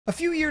A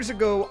few years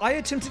ago, I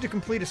attempted to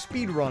complete a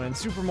speedrun in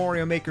Super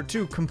Mario Maker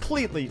 2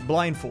 completely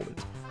blindfolded.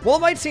 While it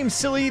might seem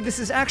silly, this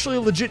is actually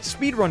a legit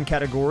speedrun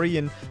category,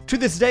 and to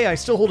this day I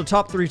still hold a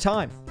top 3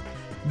 time.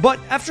 But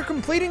after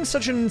completing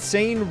such an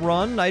insane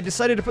run, I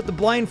decided to put the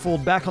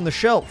blindfold back on the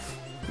shelf.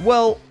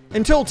 Well,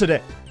 until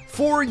today.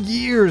 For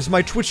years,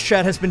 my Twitch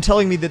chat has been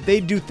telling me that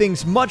they'd do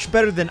things much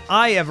better than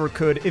I ever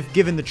could if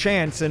given the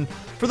chance, and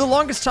for the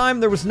longest time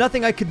there was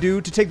nothing I could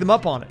do to take them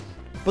up on it.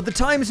 But the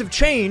times have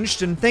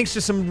changed, and thanks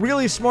to some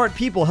really smart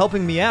people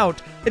helping me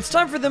out, it's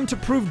time for them to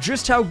prove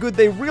just how good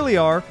they really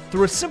are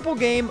through a simple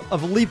game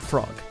of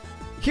Leapfrog.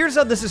 Here's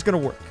how this is going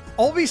to work.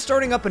 I'll be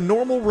starting up a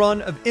normal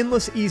run of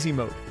Endless Easy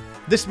mode.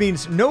 This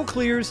means no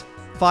clears,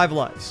 5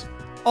 lives.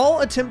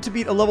 I'll attempt to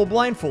beat a level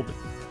blindfolded.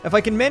 If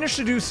I can manage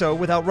to do so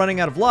without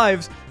running out of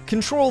lives,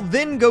 Control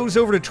then goes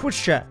over to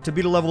Twitch chat to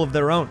beat a level of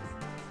their own.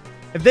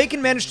 If they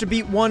can manage to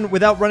beat one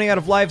without running out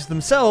of lives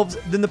themselves,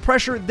 then the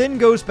pressure then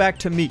goes back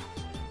to me.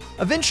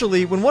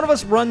 Eventually, when one of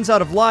us runs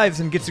out of lives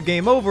and gets a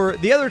game over,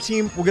 the other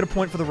team will get a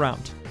point for the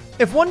round.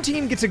 If one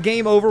team gets a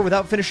game over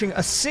without finishing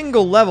a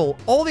single level,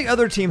 all the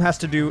other team has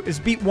to do is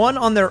beat one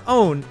on their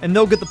own, and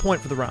they'll get the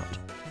point for the round.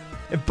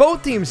 If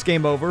both teams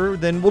game over,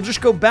 then we'll just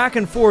go back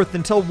and forth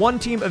until one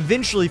team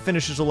eventually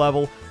finishes a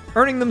level,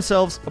 earning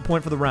themselves a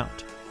point for the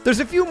round. There's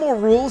a few more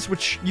rules,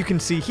 which you can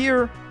see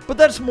here, but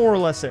that's more or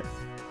less it.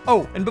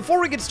 Oh, and before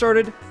we get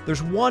started,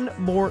 there's one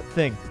more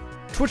thing.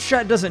 Twitch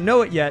chat doesn't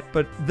know it yet,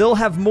 but they'll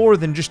have more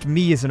than just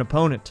me as an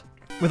opponent.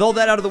 With all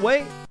that out of the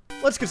way,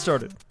 let's get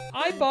started.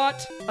 I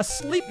bought a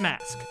sleep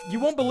mask. You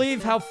won't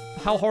believe how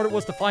hard it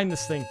was to find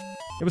this thing.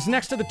 It was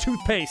next to the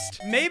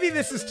toothpaste. Maybe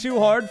this is too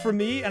hard for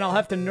me, and I'll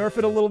have to nerf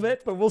it a little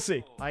bit, but we'll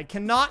see. I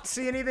cannot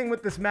see anything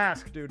with this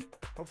mask, dude.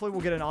 Hopefully we'll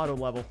get an auto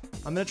level.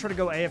 I'm gonna try to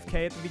go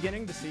AFK at the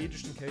beginning to see,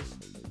 just in case.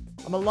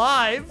 I'm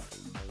alive!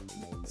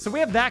 So we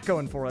have that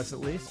going for us,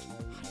 at least.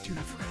 Dude,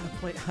 I forgot how to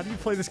play. How do you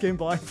play this game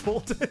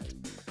blindfolded?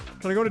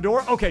 Can I go to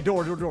door? Okay,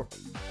 door.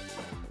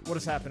 What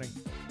is happening?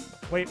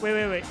 Wait.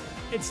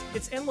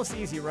 It's endless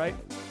easy, right?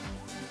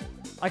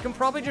 I can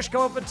probably just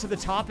go up to the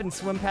top and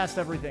swim past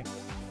everything.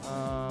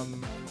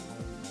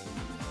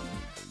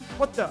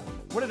 What the?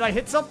 What, did I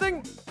hit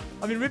something?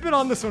 I mean, we've been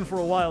on this one for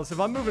a while, so if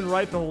I'm moving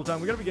right the whole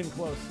time, we gotta be getting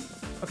close.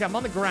 Okay, I'm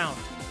on the ground.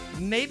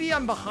 Maybe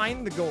I'm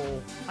behind the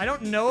goal. I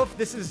don't know if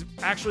this is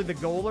actually the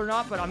goal or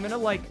not, but I'm gonna,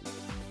 like,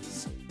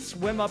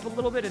 swim up a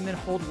little bit and then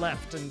hold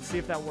left and see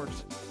if that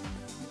works.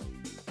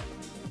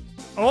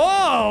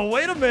 Oh,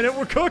 wait a minute.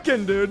 We're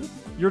cooking, dude.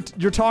 You're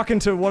talking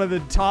to one of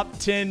the top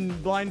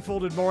 10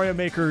 blindfolded Mario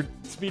Maker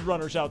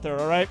speedrunners out there,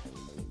 all right?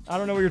 I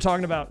don't know what you're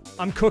talking about.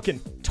 I'm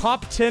cooking.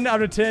 Top 10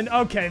 out of 10.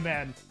 Okay,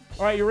 man.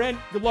 All right, you're in.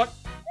 Good luck.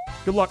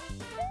 Good luck.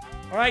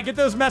 All right, get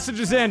those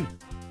messages in.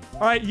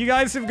 All right, you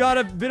guys have got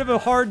a bit of a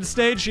hard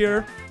stage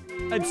here.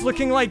 It's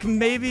looking like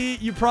maybe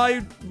you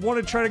probably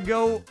want to try to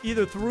go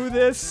either through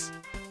this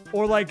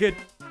or like it.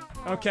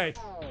 Okay.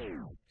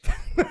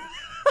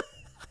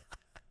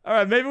 All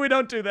right, maybe we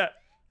don't do that.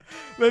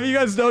 Maybe you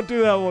guys don't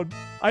do that one.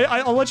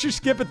 I'll let you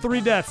skip at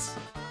 3 deaths.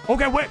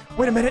 Okay, wait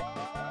a minute.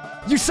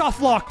 You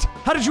soft locked.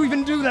 How did you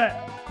even do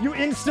that? You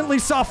instantly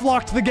soft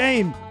locked the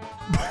game.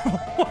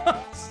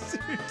 What?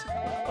 Dude,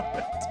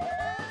 what?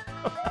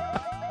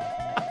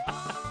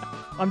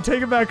 I'm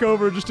taking back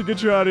over just to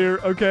get you out of here.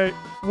 Okay,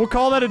 we'll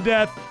call that a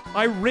death.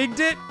 I rigged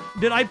it.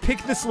 Did I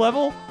pick this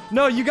level?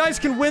 No, you guys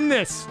can win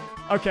this.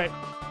 Okay.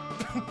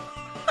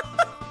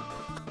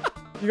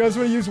 You guys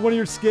want to use one of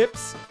your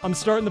skips? I'm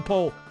starting the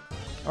poll.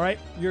 All right,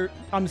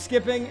 I'm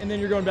skipping, and then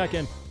you're going back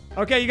in.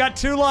 Okay, you got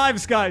 2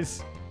 lives,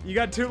 guys. You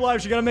got 2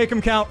 lives. You got to make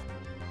them count.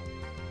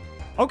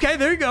 Okay,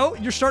 there you go.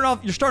 You're starting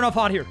off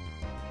hot here.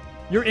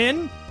 You're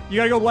in. You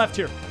got to go left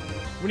here.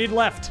 We need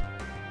left.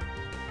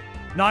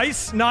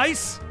 Nice.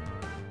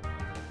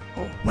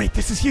 Oh, wait,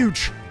 this is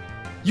huge.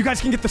 You guys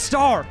can get the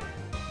star.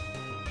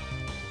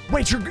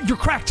 Wait, you're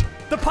cracked.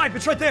 The pipe,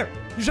 it's right there.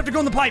 You just have to go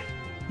in the pipe.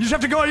 You just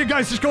have to go. You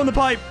guys just go in the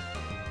pipe.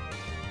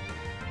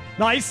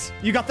 Nice.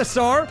 You got the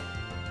star.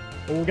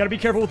 Oh, we gotta be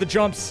careful with the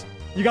jumps.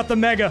 You got the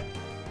mega.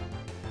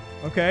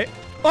 Okay.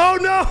 Oh,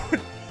 no!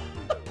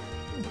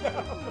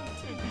 No,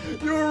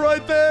 dude. You were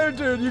right there,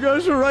 dude. You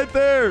guys were right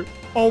there.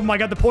 Oh, my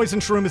God. The poison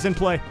shroom is in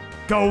play.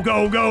 Go.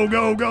 Oh,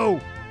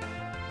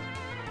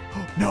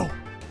 no.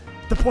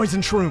 The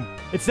poison shroom.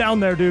 It's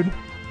down there, dude.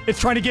 It's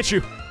trying to get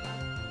you.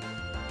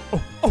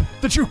 Oh,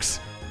 the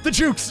jukes.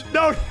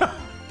 No.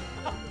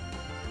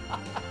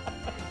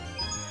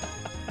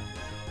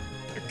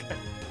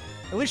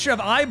 At least you have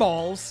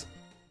eyeballs.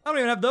 I don't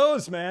even have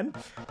those, man.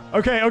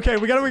 Okay,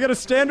 we got a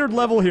standard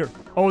level here.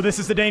 Oh, this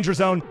is the danger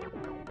zone.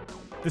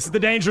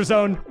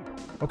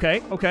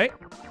 Okay.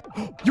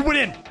 You went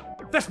in.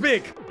 That's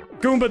big.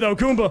 Goomba, though.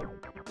 Goomba.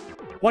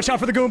 Watch out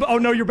for the Goomba. Oh,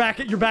 no, you're back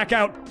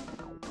out.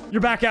 No.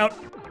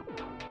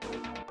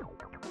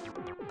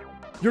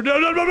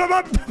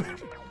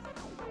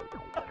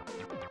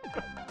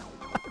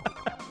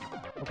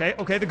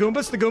 Okay, the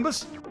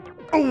Goombas.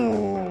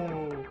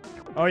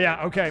 Oh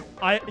yeah, okay.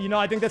 I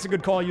think that's a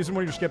good call using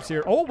one of your skips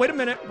here. Oh, wait a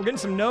minute. We're getting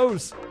some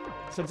no's.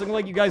 So it's looking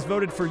like you guys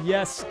voted for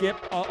yes, skip.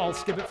 I'll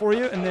skip it for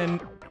you, and then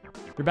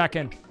you're back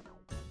in.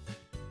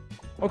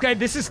 Okay,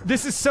 this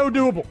is so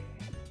doable.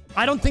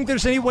 I don't think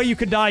there's any way you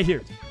could die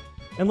here.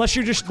 Unless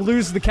you just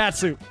lose the cat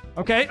suit.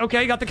 Okay,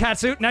 you got the cat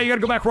suit. Now you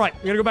gotta go back right.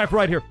 You gotta go back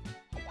right here.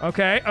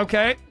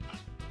 Okay.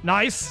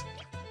 Nice.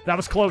 That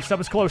was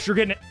close. You're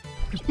getting it.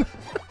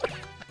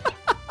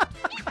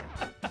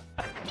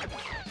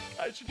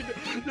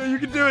 No, you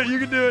can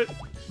do it.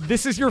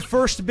 This is your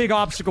first big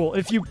obstacle.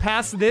 If you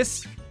pass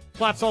this,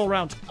 flaps all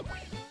around.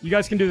 You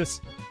guys can do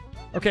this.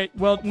 Okay,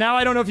 well, now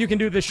I don't know if you can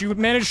do this. You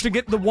managed to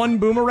get the one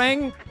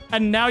boomerang,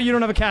 and now you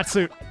don't have a cat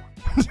suit.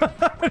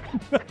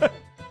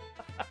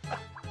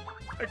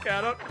 Okay,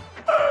 I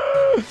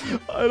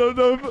don't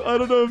know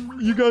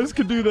if you guys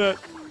can do that.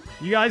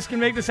 You guys can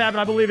make this happen.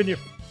 I believe in you.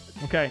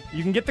 Okay,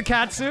 you can get the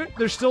cat suit.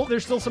 There's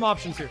still some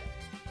options here.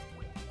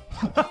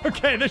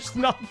 Okay, there's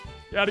not.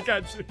 Yeah, the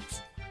cat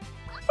suits.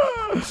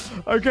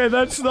 Okay,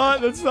 that's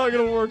not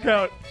gonna work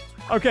out.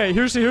 Okay,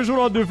 here's what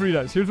I'll do for you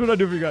guys.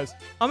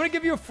 I'm gonna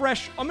give you a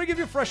fresh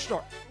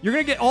start. You're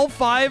gonna get all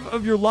 5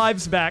 of your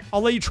lives back.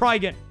 I'll let you try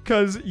again,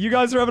 because you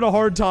guys are having a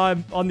hard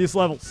time on these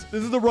levels.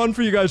 This is the run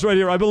for you guys right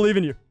here. I believe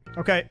in you.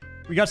 Okay,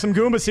 we got some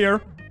Goombas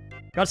here.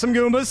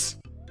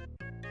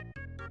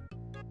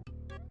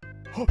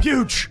 Oh,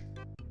 huge!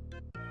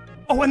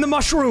 Oh, and the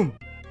mushroom!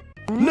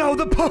 No,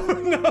 the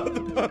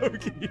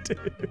pokey,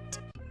 dude.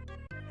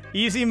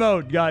 Easy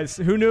mode, guys.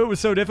 Who knew it was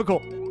so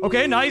difficult?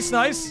 Okay, nice.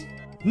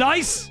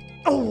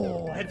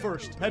 Oh, head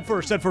first.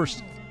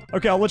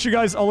 Okay, I'll let you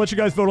guys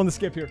vote on the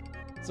skip here.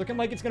 It's looking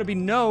like it's gonna be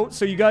no,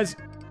 so you guys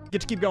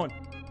get to keep going.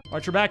 All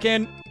right, you're back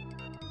in.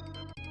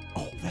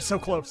 Oh, that's so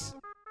close.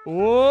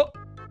 Oh.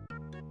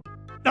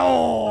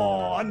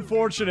 Oh,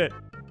 unfortunate.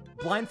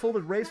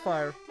 Blindfolded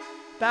raysfire.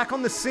 Back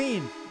on the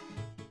scene.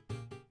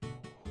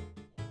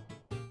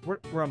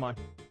 Where am I?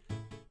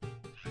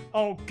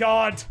 Oh,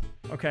 God.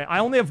 Okay, I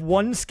only have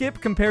 1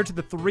 skip compared to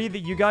the 3 that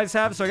you guys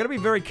have, so I gotta be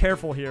very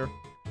careful here.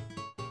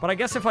 But I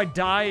guess if I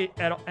die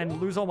and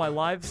lose all my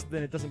lives,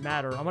 then it doesn't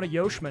matter. I'm on a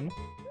Yoshman.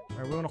 All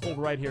right, we're gonna hold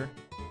right here.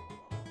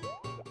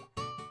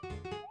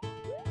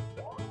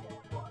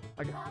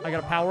 I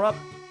gotta power up.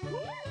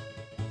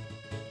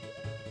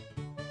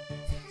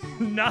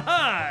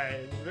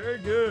 Nice! Very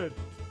good.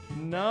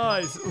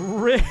 Nice.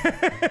 Rigged.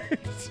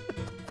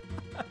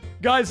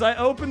 Guys, I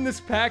opened this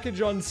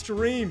package on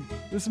stream.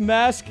 This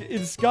mask,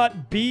 it's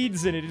got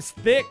beads in it. It's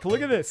thick.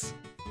 Look at this.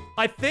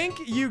 I think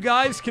you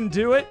guys can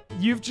do it.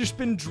 You've just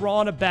been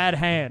drawn a bad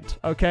hand,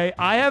 okay?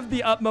 I have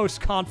the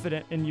utmost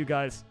confidence in you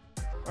guys.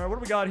 All right, what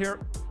do we got here?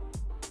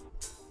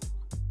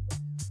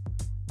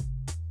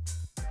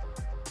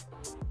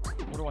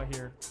 What do I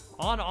hear?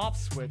 On-off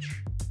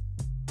switch.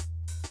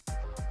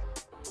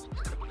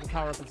 What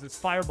power up is this?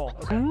 Fireball.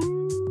 Okay.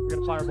 We're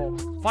gonna fireball.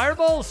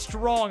 Fireball is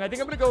strong. I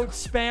think I'm gonna go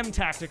spam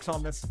tactics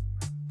on this.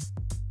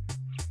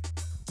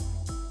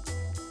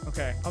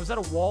 Okay. I was at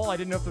a wall. I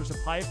didn't know if there was a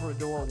pipe or a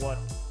door or what.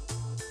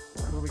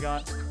 What do we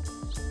got?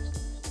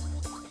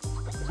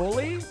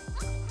 Bully?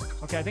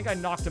 Okay, I think I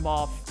knocked him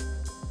off.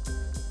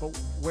 But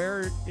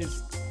where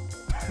is...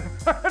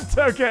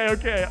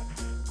 okay.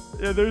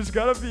 Yeah, there's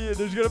gotta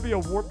be a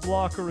warp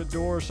block or a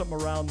door or something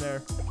around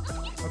there.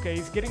 Okay,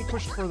 he's getting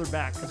pushed further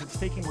back because it's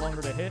taking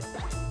longer to hit.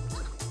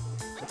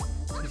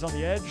 He's on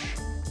the edge.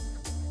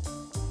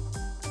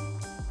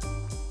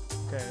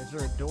 Okay, is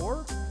there a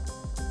door?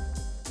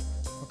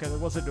 Okay, there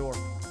was a door.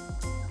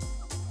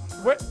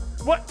 What?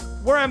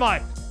 Where am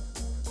I?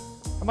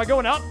 Am I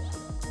going up?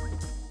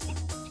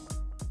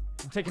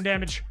 I'm taking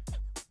damage.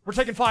 We're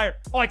taking fire.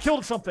 Oh, I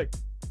killed something.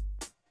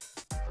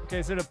 Okay,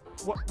 is it a...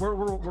 Where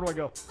do I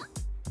go?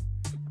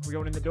 Are we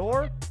going in the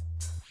door?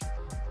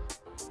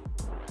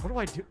 What do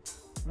I do?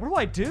 What do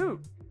I do?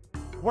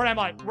 Where am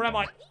I?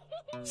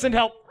 Send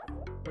help.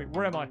 Wait,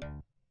 where am I?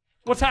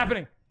 What's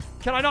happening?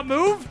 Can I not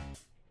move?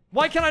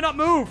 Why can I not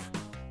move?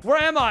 Where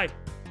am I?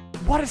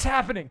 What is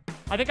happening?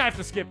 I think I have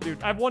to skip,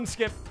 dude. I have 1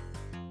 skip.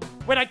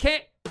 Wait, I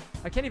can't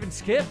even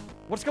skip.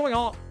 What's going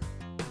on?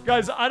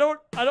 Guys, I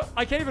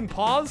can't even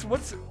pause.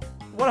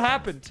 What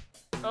happened?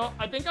 Oh,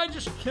 I think I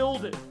just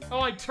killed it. Oh,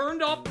 I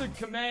turned off the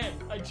command.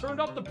 I turned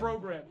off the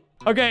program.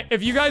 Okay,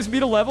 if you guys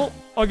beat a level,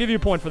 I'll give you a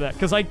point for that.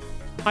 Because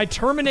I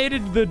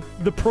terminated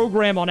the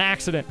program on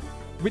accident.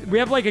 We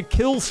have like a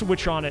kill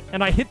switch on it,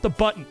 and I hit the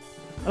button.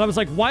 And I was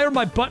like, why are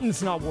my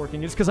buttons not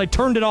working? It's because I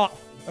turned it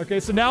off. Okay,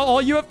 so now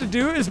all you have to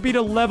do is beat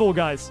a level,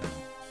 guys.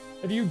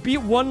 If you beat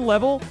 1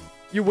 level,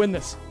 you win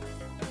this.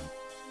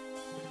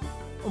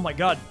 Oh my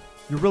god.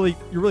 You're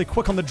really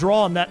quick on the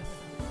draw on that.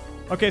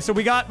 Okay, so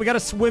we got a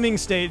swimming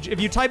stage. If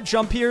you type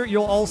jump here,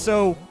 you'll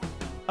also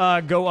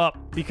go up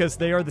because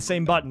they are the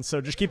same button. So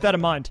just keep that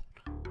in mind.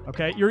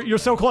 Okay, you're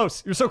so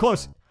close. You're so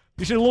close.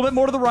 You should a little bit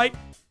more to the right.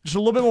 Just a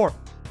little bit more.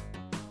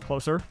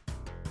 Closer.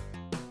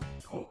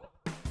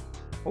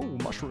 Oh,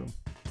 mushroom.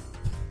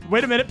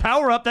 Wait a minute,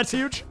 power up. That's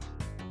huge.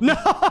 No!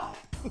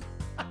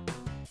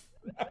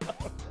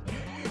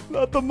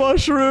 Not the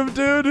mushroom,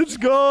 dude. It's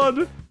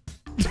gone.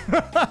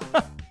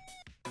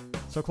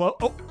 So close.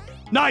 Oh,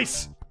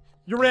 nice.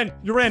 You're in.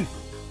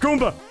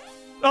 Goomba.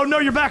 Oh, no,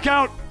 you're back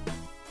out.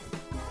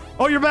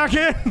 Oh, you're back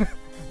in.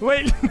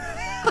 Wait.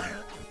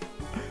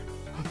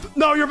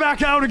 No, you're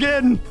back out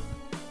again.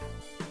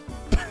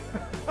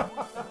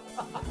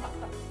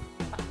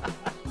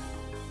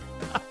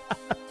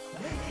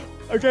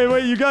 Okay,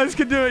 wait, you guys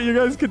can do it. You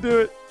guys can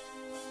do it.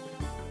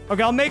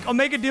 Okay, I'll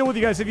make a deal with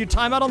you guys. If you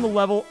time out on the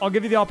level, I'll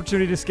give you the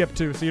opportunity to skip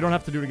too, so you don't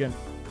have to do it again.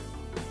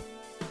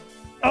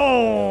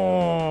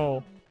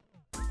 Oh.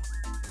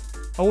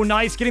 Oh,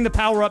 nice. Getting the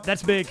power up.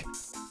 That's big.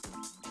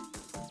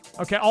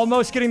 Okay,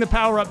 almost getting the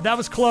power up. That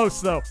was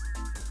close, though.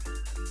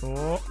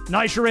 Oh,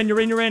 nice. You're in. You're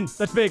in. You're in.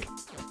 That's big.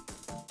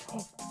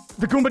 Oh,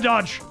 the Goomba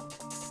dodge.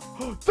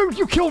 Dude,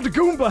 you killed the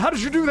Goomba. How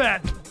did you do that?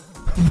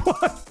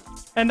 What?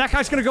 And that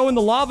guy's gonna go in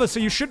the lava, so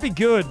you should be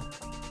good.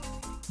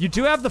 You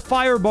do have the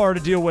fire bar to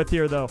deal with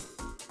here, though.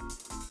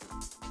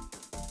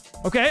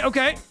 Okay,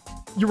 okay.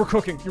 You were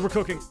cooking. You were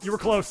cooking. You were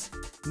close.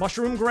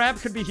 Mushroom grab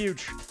could be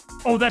huge.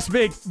 Oh, that's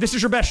big. This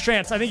is your best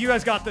chance. I think you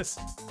guys got this.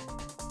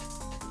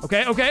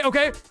 Okay, okay,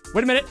 okay.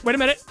 Wait a minute. Wait a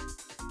minute.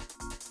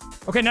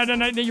 Okay, no, no,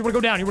 no. You want to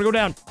go down. You want to go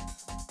down.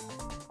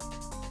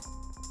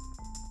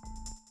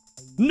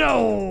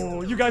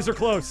 No! You guys are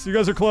close. You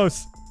guys are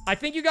close. I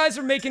think you guys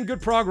are making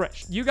good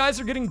progress. You guys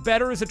are getting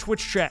better as a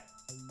Twitch chat.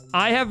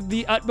 I have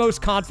the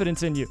utmost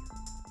confidence in you.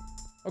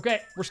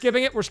 Okay, we're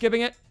skipping it. We're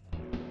skipping it.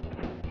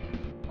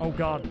 Oh,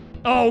 God.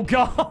 Oh,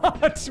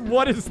 God.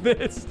 What is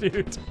this,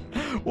 dude?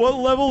 What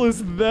level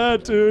is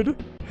that,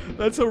 dude?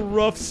 That's a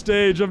rough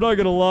stage. I'm not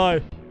gonna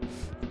lie.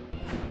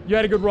 You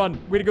had a good run.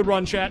 We had a good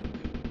run, chat.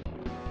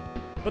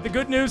 But the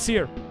good news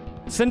here,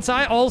 since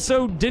I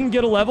also didn't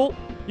get a level,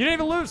 you didn't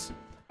even lose.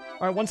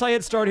 All right, once I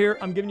hit start here,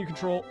 I'm giving you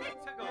control.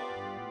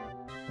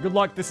 Good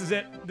luck. This is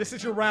it. This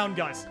is your round,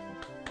 guys.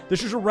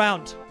 This is your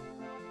round.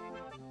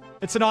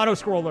 It's an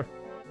auto-scroller.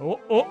 Oh,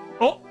 oh,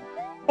 oh.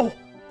 Oh,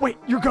 wait.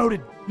 You're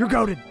goated. You're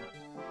goated.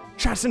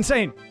 Chat's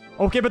insane.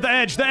 Okay, but the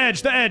edge, the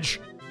edge, the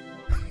edge.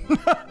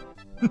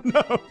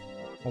 No.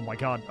 Oh, my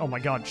God. Oh, my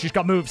God. She's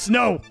got moves.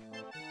 No.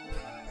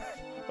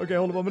 Okay,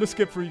 hold on. I'm going to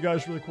skip for you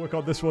guys really quick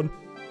on this one.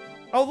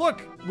 Oh,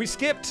 look. We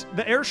skipped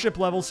the airship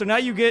level, so now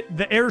you get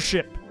the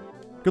airship.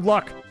 Good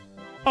luck.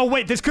 Oh,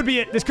 wait. This could be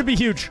it. This could be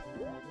huge.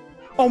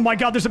 Oh my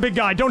God, there's a big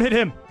guy. Don't hit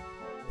him.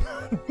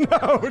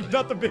 No,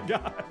 not the big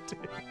guy,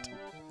 dude.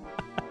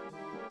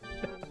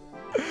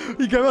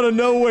 He came out of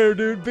nowhere,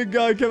 dude. Big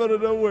guy came out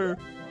of nowhere.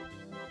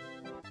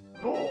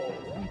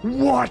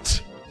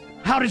 What?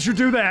 How did you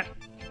do that?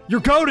 You're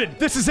goated.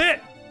 This is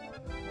it.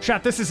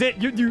 Chat, this is it.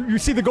 You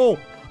see the goal.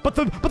 But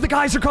the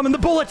guys are coming. The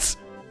bullets.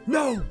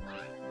 No.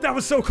 That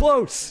was so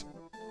close.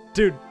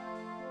 Dude,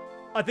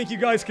 I think you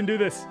guys can do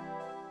this.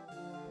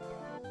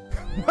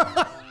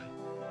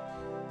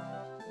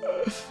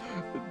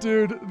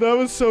 Dude, that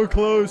was so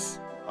close.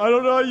 I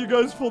don't know how you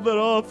guys pulled that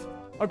off.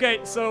 Okay,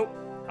 so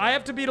I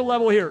have to beat a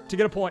level here to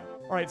get a point.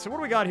 All right, so what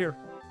do we got here?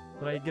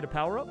 Did I get a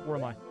power up? Where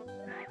am I?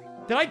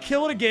 Did I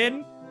kill it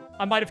again?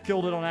 I might have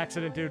killed it on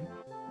accident, dude.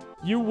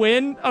 You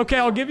win? Okay,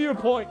 I'll give you a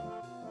point.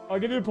 I'll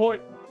give you a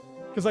point.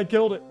 Because I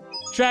killed it.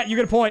 Chat, you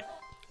get a point.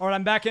 All right,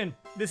 I'm back in.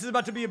 This is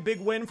about to be a big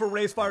win for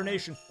Raysfire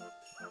Nation.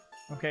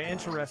 Okay,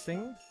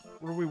 interesting.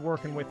 What are we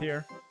working with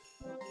here?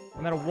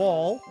 I'm at a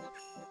wall.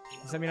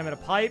 Does that mean I'm at a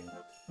pipe?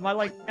 Am I,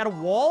 like, at a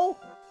wall?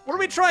 What are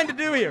we trying to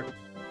do here?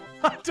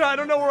 I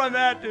don't know where I'm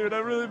at, dude. I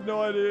really have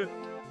no idea.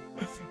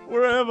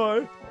 Where am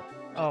I?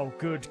 Oh,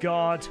 good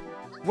God.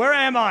 Where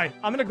am I?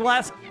 I'm in a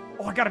glass...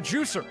 Oh, I got a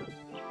juicer.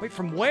 Wait,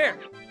 from where?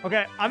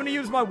 Okay, I'm gonna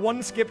use my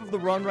one skip of the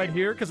run right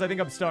here, because I think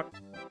I'm stuck.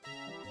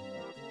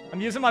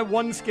 I'm using my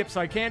one skip,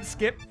 so I can't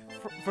skip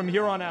from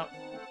here on out.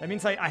 That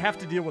means I have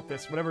to deal with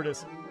this, whatever it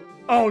is.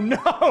 Oh,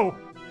 no!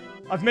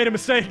 I've made a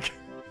mistake.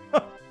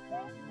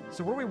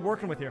 So what are we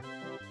working with here?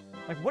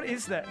 Like, what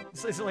is that?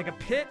 Is it like a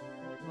pit?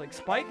 Like,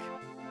 spike?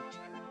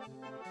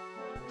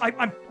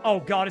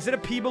 Oh, God, is it a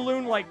pea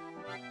balloon? Like...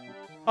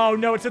 Oh,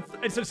 no, it's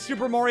a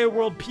Super Mario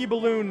World pea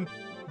balloon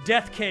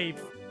death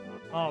cave.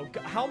 Oh,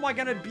 God, how am I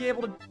gonna be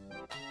able to...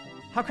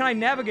 How can I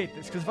navigate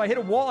this? Because if I hit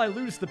a wall, I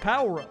lose the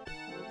power-up.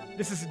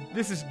 This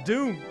is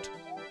doomed.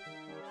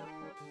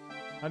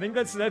 I think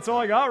that's all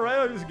I got,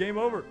 right? This is game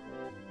over.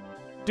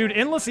 Dude,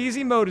 endless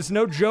easy mode is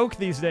no joke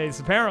these days,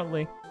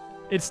 apparently.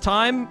 It's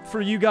time for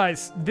you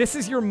guys. This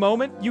is your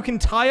moment. You can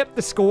tie up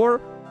the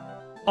score.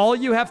 All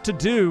you have to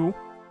do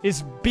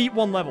is beat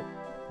one level.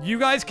 You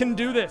guys can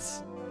do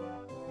this.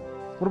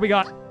 What do we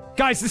got?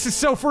 Guys, this is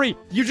so free.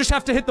 You just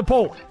have to hit the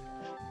pole.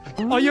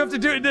 All you have to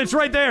do, it's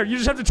right there. You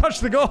just have to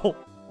touch the goal.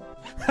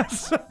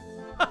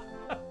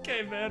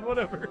 Okay, man,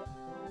 whatever.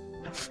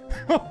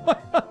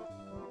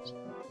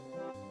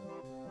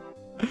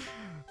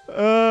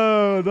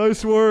 Oh,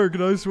 nice work,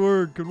 nice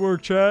work. Good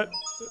work, chat.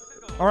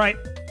 All right,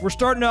 we're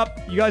starting up.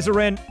 You guys are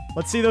in.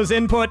 Let's see those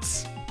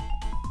inputs.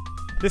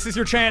 This is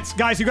your chance.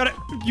 Guys, you got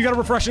a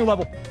refreshing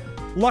level.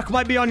 Luck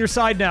might be on your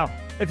side now.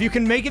 If you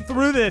can make it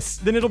through this,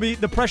 then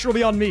the pressure will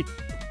be on me.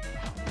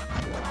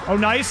 Oh,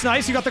 nice,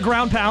 nice. You got the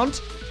ground pound.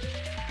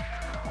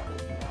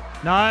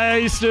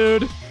 Nice,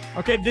 dude.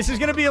 Okay, this is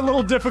gonna be a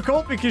little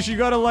difficult because you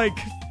gotta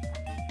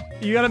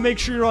make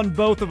sure you're on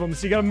both of them.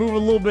 So you gotta move a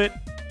little bit.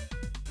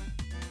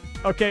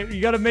 Okay,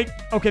 you gotta make...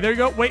 Okay, there you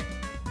go. Wait.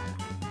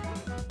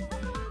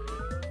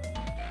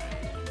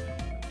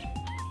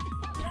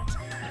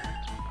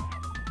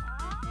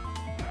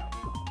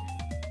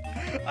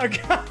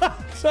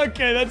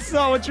 Okay, that's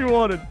not what you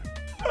wanted.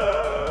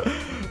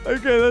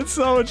 Okay, that's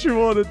not what you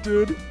wanted,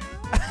 dude.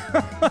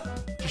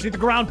 Just need the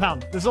ground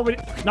pound. This is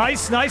already...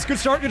 Nice, nice. Good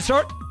start, good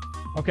start.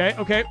 Okay,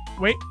 okay.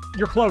 Wait,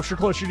 you're close, you're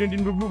close. You didn't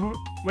need to move.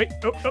 Wait,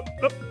 up.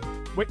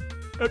 Wait,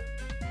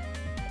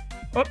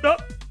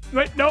 up.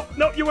 Wait, no,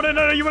 you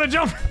wanna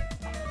jump.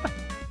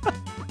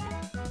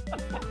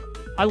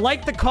 I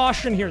like the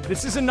caution here.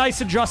 This is a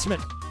nice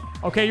adjustment.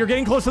 Okay, you're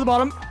getting close to the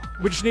bottom.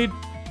 We just need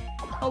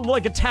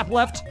like a tap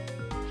left.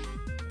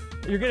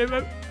 You're getting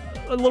a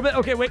little bit.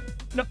 Okay, wait.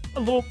 No, a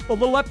little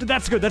left.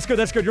 That's good.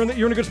 You're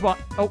in a good spot.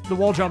 Oh, the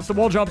wall jumps.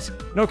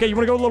 No, okay, you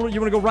wanna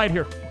go right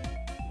here.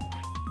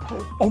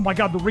 Oh my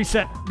god, the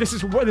reset. This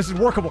is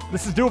workable.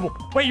 This is doable.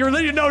 Wait, you're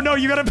leaving. No,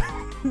 you gotta.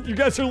 You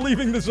guys are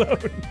leaving the zone.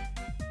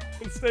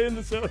 Stay in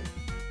the zone.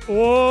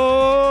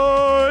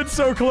 Oh, it's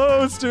so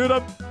close, dude.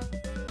 I'm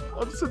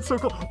sitting so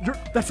close.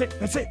 That's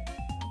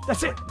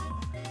it.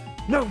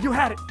 No, you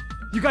had it.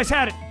 You guys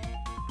had it.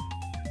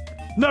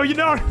 No, you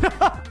don't.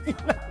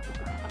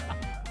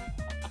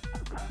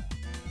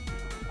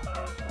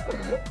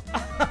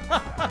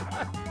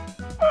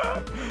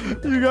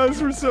 You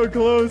guys were so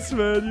close,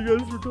 man. You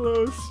guys were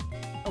close.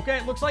 Okay,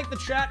 it looks like the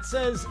chat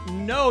says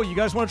no. You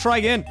guys want to try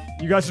again?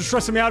 You guys are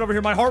stressing me out over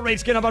here. My heart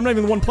rate's getting up. I'm not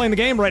even the one playing the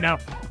game right now.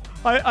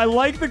 I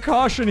like the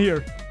caution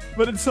here,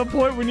 but at some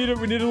point we need a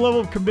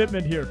level of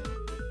commitment here.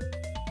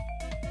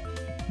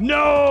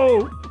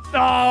 No!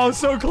 Oh,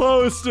 so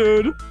close,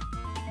 dude.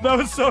 That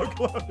was so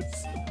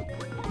close.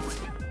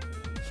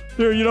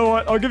 Here, you know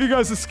what? I'll give you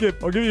guys a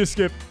skip. I'll give you a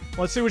skip.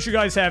 Let's see what you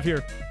guys have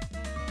here.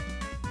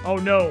 Oh,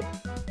 no.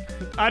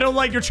 I don't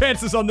like your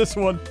chances on this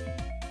one.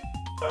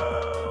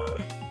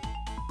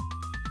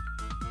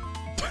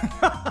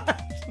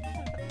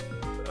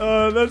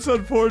 That's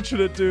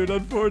unfortunate, dude.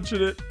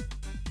 Unfortunate.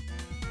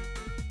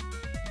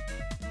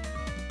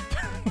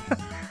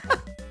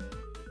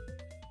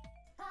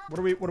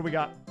 What do we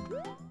got?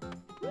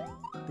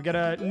 We got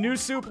a new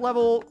soup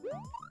level.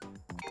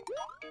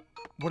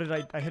 What did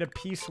I hit a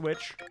P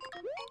switch.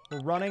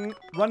 We're running.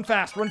 Run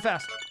fast.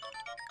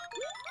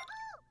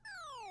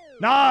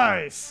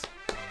 Nice!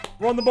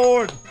 We're on the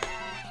board.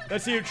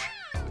 That's huge.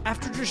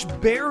 After just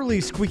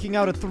barely squeaking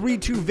out a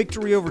 3-2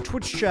 victory over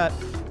Twitch chat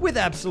with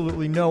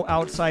absolutely no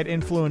outside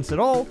influence at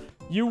all,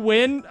 you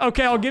win?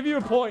 Okay, I'll give you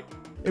a point.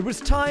 It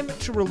was time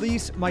to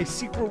release my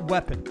secret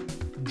weapon,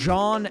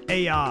 John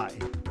AI.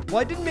 While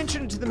I didn't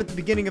mention it to them at the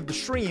beginning of the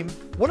stream,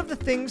 one of the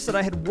things that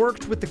I had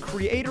worked with the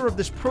creator of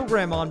this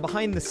program on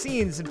behind the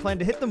scenes and planned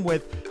to hit them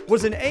with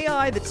was an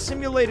AI that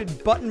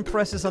simulated button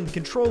presses on the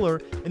controller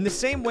in the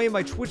same way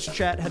my Twitch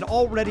chat had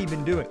already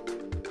been doing.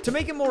 To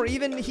make it more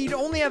even, he'd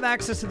only have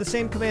access to the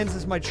same commands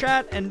as my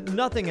chat and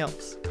nothing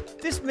else.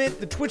 This meant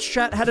the Twitch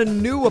chat had a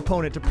new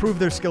opponent to prove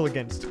their skill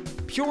against.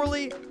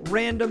 Purely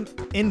random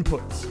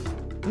inputs.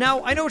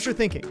 Now, I know what you're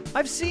thinking.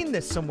 I've seen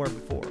this somewhere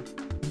before.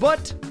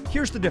 But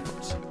here's the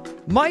difference.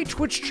 My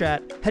Twitch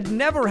chat had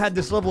never had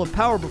this level of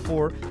power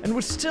before and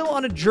was still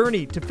on a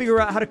journey to figure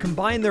out how to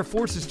combine their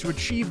forces to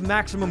achieve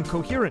maximum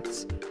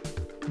coherence.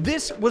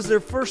 This was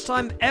their first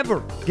time ever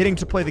getting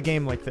to play the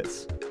game like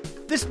this.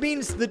 This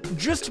means that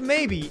just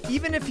maybe,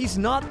 even if he's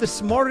not the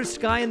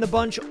smartest guy in the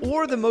bunch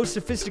or the most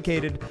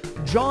sophisticated,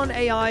 John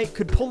AI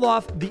could pull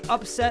off the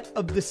upset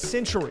of the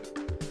century.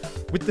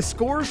 With the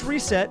scores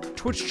reset,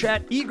 Twitch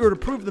chat eager to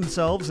prove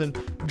themselves, and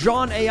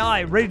John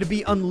AI ready to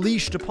be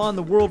unleashed upon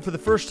the world for the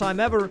first time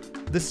ever,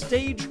 the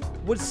stage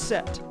was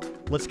set.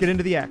 Let's get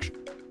into the action.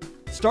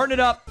 Starting it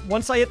up.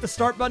 Once I hit the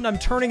start button, I'm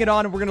turning it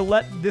on, and we're going to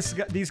let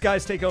these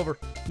guys take over.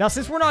 Now,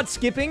 since we're not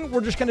skipping, we're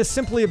just going to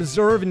simply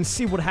observe and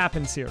see what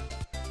happens here.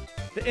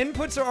 The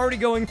inputs are already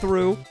going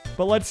through,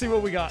 but let's see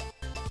what we got.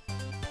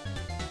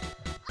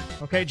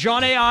 Okay,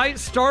 John AI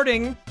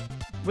starting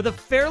with a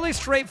fairly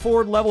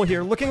straightforward level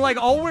here, looking like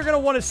all we're going to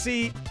want to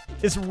see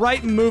is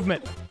right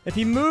movement. If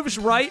he moves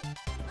right,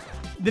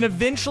 then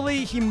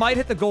eventually he might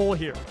hit the goal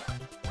here.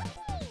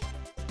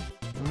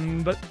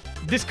 But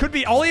this could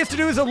be, all he has to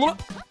do is a little,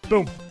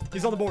 boom,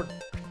 he's on the board.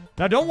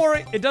 Now don't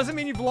worry, it doesn't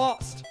mean you've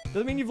lost.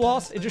 Doesn't mean you've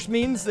lost, it just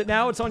means that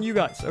now it's on you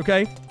guys,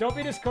 okay? Don't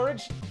be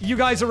discouraged, you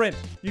guys are in.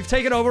 You've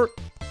taken over,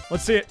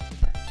 let's see it.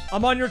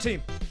 I'm on your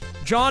team.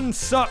 John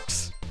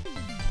sucks.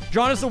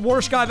 John is the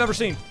worst guy I've ever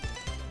seen.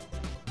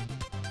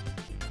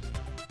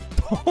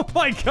 Oh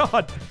my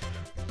god.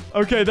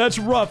 Okay, that's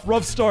rough.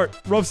 Rough start.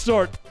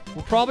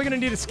 We're probably gonna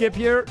need a skip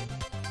here.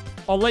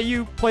 I'll let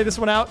you play this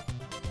one out.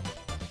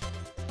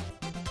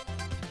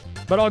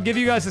 But I'll give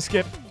you guys a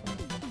skip.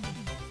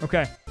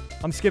 Okay.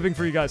 I'm skipping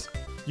for you guys.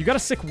 You got a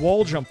sick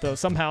wall jump, though,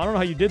 somehow. I don't know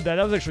how you did that.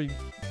 That was actually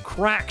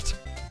cracked.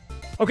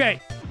 Okay.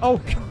 Oh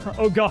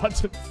god.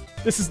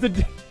 This is the...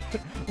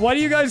 Why do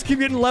you guys keep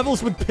getting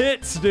levels with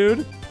pits,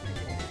 dude?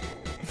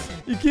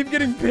 You keep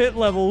getting pit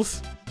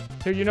levels.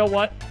 Here, you know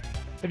what?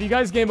 If you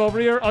guys game over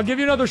here, I'll give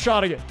you another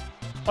shot again.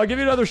 I'll give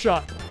you another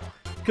shot.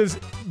 Because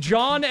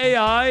John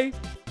AI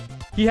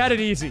He had it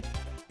easy.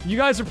 You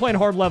guys are playing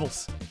hard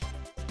levels.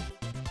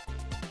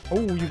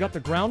 Oh, you got the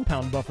ground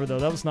pound buffer, though.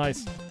 That was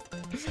nice.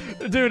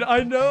 Dude,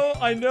 I know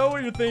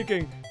what you're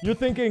thinking. You're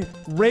thinking,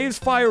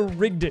 raysfire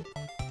rigged it.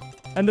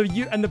 And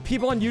the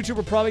people on YouTube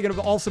are probably going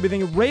to also be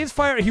thinking,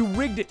 raysfire, he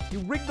rigged it. He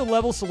rigged the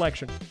level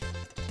selection.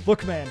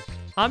 Look, man,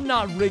 I'm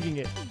not rigging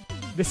it.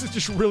 This is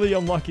just really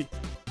unlucky.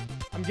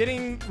 I'm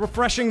getting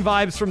refreshing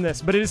vibes from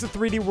this, but it is a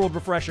 3D world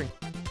refreshing.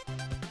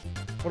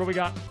 What do we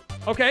got?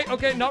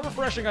 Okay, not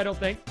refreshing, I don't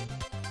think.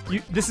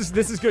 This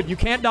is good. You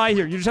can't die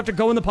here. You just have to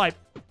go in the pipe.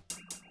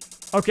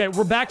 Okay,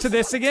 we're back to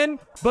this again,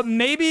 but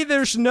maybe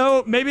there's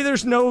no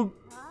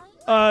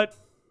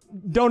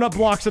donut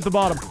blocks at the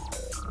bottom.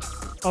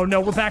 Oh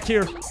no, we're back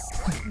here.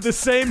 the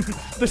same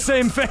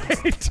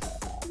fate.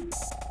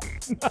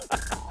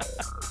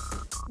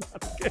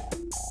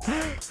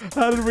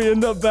 How did we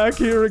end up back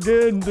here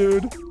again,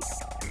 dude?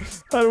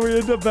 How did we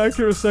end up back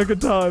here a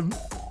second time?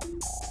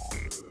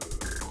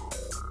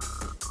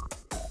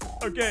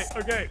 Okay.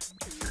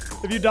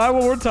 If you die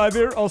one more time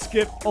here, I'll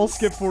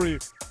skip for you.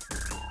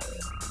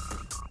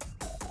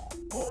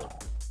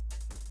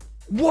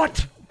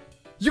 What?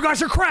 You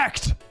guys are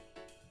cracked!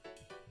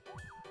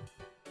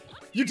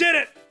 You did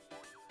it!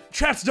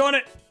 Chat's done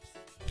it!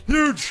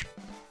 Huge!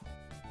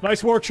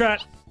 Nice work,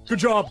 chat. Good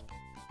job.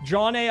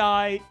 John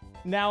AI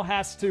now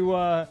has to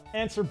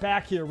answer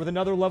back here with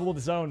another level of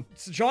his own.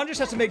 So John just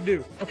has to make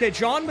do. Okay,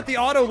 John with the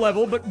auto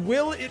level, but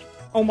will it...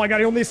 Oh my god,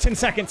 he only has 10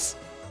 seconds.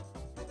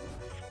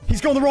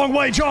 He's going the wrong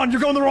way, John!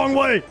 You're going the wrong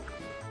way!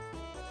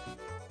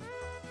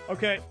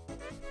 Okay.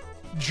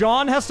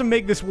 John has to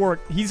make this work.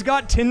 He's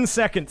got 10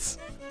 seconds.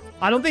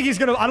 I don't think he's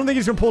gonna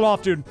pull it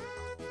off, dude.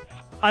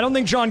 I don't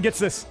think John gets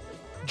this.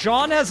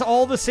 John has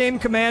all the same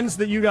commands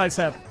that you guys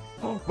have.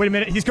 Oh, wait a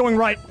minute, he's going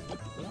right.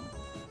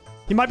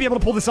 He might be able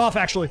to pull this off,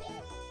 actually.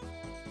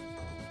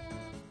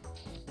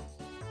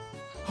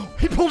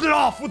 He pulled it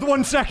off with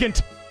 1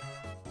 second.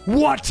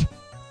 What?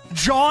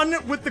 John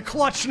with the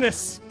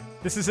clutchness.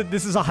 This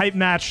is a hype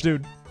match,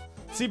 dude.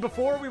 See,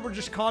 before we were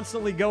just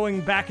constantly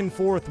going back and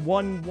forth,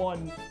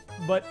 1-1,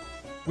 but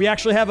we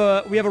actually have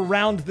a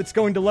round that's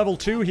going to level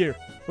 2 here,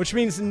 which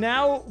means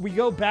now we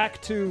go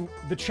back to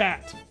the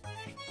chat.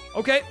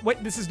 Okay,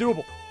 wait, this is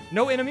doable.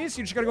 No enemies,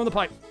 you just gotta go in the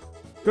pipe.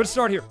 Good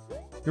start here.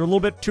 You're a little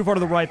bit too far to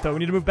the right, though. We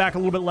need to move back a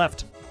little bit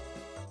left.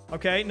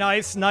 Okay,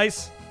 nice.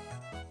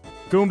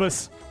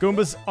 Goombas.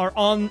 Goombas are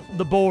on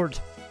the board.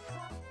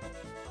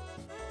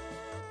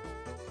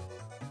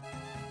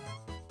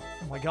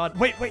 Oh my god.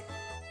 Wait.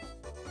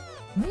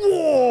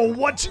 Whoa,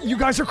 what? You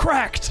guys are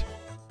cracked.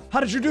 How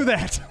did you do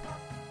that?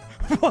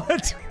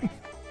 What?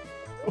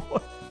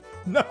 What?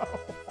 No.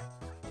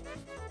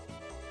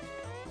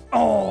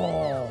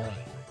 Oh.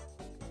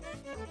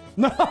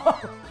 No.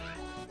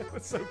 It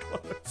was so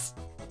close.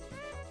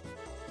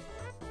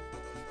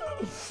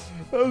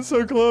 That was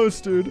so close,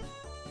 dude.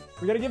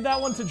 We gotta give that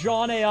one to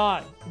John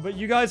AI, but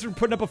you guys are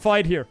putting up a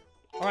fight here.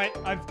 All right,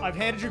 I've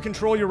handed you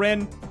control. You're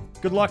in.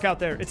 Good luck out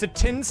there. It's a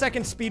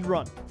 10-second speed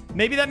run.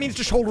 Maybe that means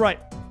just hold right.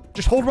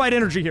 Just hold right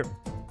energy here.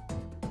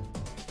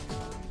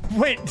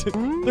 Wait,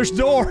 there's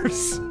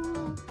doors.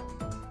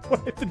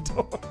 Wait, the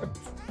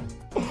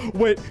doors.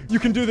 Wait, you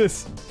can do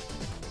this.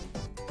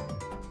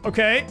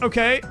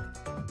 Okay.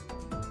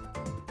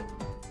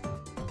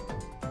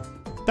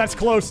 That's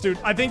close, dude.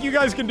 I think you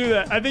guys can do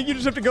that. I think you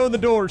just have to go in the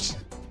doors.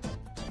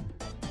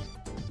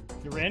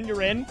 You're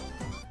in.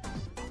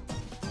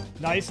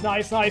 Nice.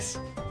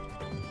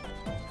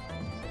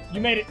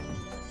 You made it.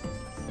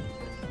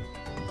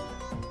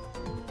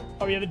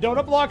 Oh yeah, the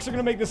donut blocks are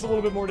gonna make this a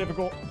little bit more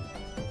difficult.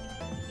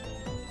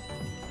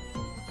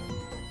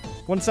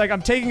 1 sec,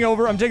 I'm taking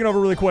over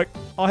really quick.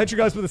 I'll hit you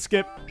guys with a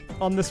skip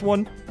on this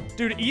one.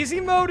 Dude, easy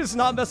mode is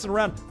not messing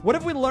around. What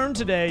have we learned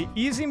today?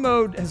 Easy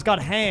mode has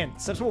got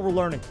hands. That's what we're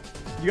learning.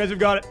 You guys have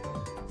got it.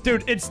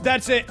 Dude,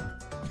 that's it.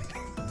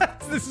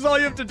 This is all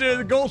you have to do.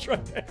 The goal's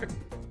right there.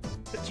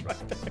 It's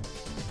right there.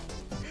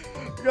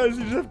 You guys,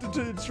 you just have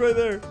to, it's right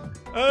there.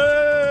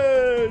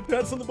 Hey,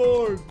 that's on the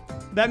board.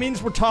 That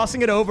means we're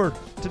tossing it over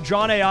to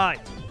John AI.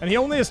 And he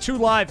only has 2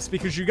 lives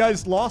because you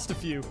guys lost a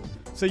few.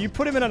 So you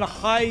put him in a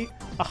high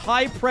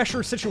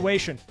pressure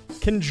situation.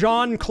 Can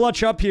John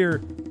clutch up here?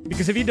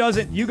 Because if he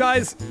doesn't, you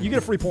guys, you get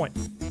a free point.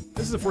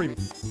 This is a freebie.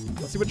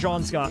 Let's see what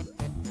John's got.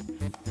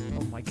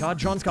 Oh my god,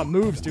 John's got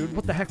moves, dude.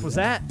 What the heck was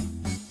that?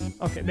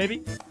 Okay,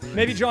 maybe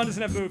John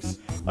doesn't have moves.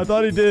 I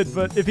thought he did,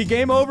 but if he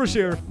game overs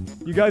here,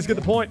 you guys get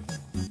the point.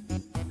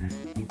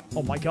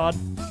 Oh my god.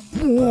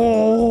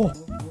 Whoa!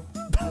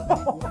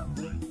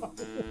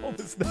 What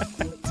was that,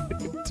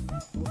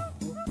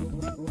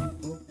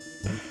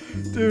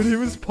 dude? Dude, he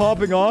was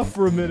popping off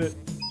for a minute.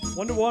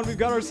 1-1, we've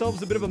got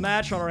ourselves a bit of a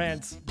match on our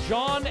hands.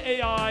 John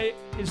AI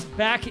is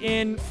back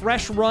in,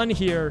 fresh run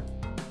here.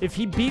 If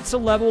he beats a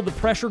level, the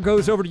pressure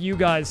goes over to you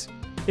guys.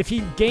 If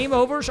he game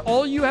overs,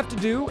 all you have to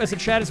do as a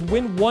chat is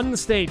win 1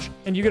 stage,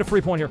 and you get a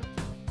free point here.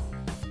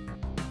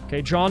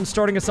 Okay, John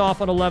starting us off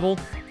on a level.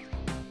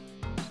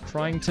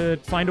 Trying to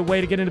find a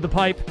way to get into the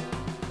pipe.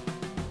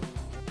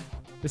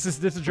 This is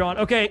John.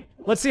 Okay,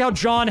 let's see how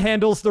John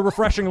handles the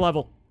refreshing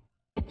level.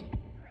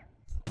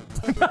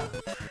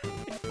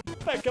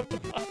 back up the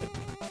pipe.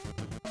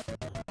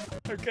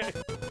 Okay.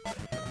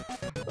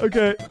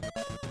 Okay.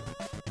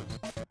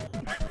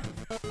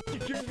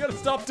 You gotta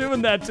stop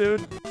doing that,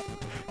 dude.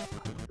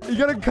 You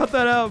gotta cut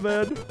that out,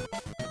 man.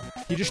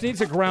 He just needs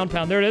a ground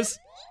pound. There it is.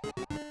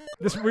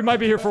 We might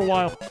be here for a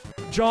while.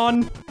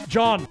 John,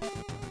 what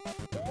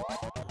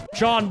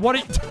are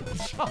you...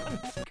 John,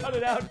 cut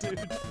it out, dude.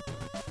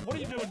 What are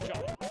you doing,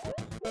 John?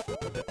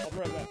 Okay, I'll be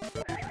right back.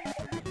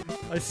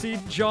 I see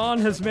John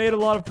has made a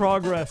lot of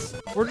progress.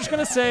 We're just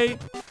gonna say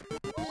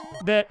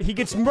that he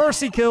gets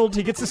mercy killed.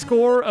 He gets a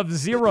score of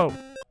 0.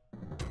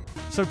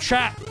 So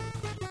chat,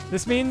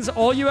 this means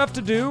all you have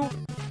to do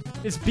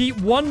is beat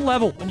 1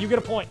 level and you get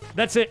a point.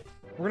 That's it.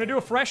 We're gonna do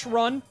a fresh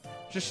run.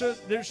 Just so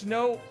there's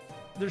no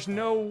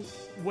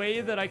way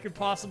that I could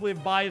possibly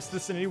have biased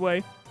this in any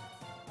way.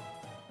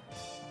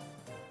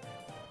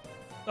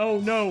 Oh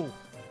no.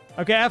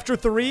 Okay, after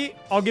 3,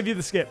 I'll give you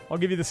the skip. I'll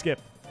give you the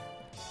skip.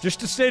 Just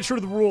to stay true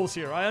to the rules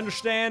here. I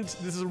understand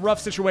this is a rough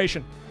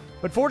situation.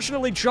 But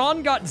fortunately,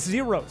 John got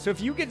 0. So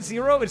if you get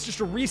 0, it's just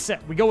a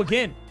reset. We go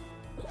again.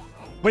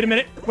 Wait a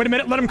minute.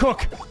 Let him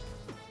cook.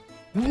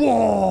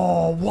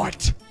 Whoa,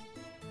 what?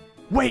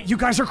 Wait, you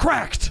guys are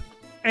cracked.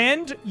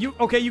 And you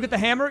get the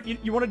hammer.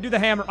 You want to do the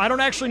hammer. I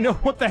don't actually know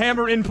what the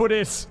hammer input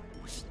is.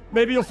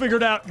 Maybe you'll figure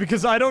it out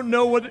because I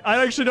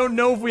actually don't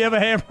know if we have a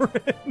hammer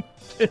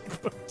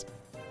input.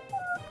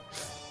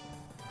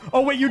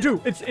 Oh wait, you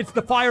do. It's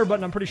the fire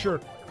button, I'm pretty sure.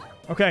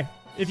 Okay.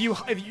 If you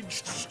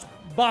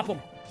bop him.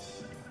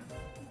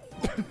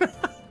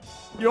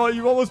 You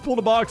almost pulled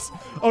a box.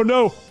 Oh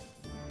no.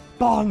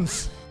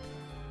 Bonds.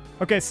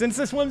 Okay, since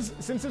this one's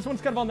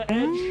kind of on the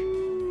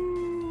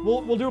edge,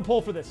 we'll do a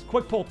pull for this.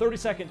 Quick pull, 30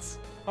 seconds.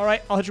 All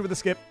right, I'll hit you with a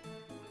skip.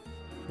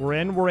 We're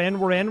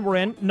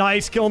in.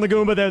 Nice killing the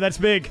Goomba there. That's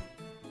big.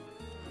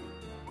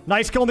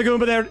 Nice killing the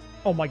Goomba there.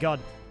 Oh my god.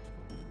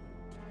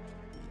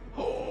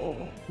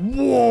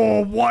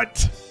 Whoa,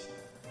 what?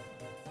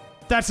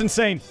 That's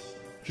insane.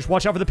 Just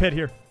watch out for the pit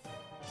here.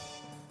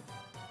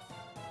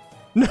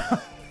 No.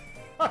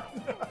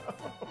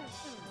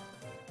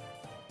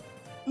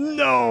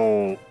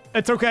 No.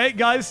 It's okay,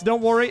 guys.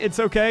 Don't worry. It's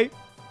okay.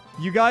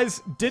 You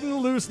guys didn't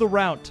lose the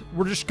round.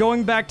 We're just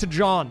going back to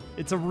John.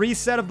 It's a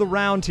reset of the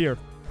round here.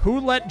 Who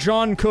let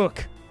John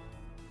cook?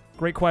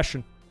 Great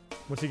question.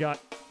 What's he got?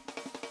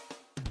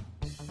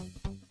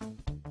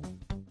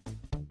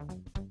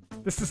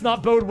 This does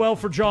not bode well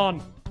for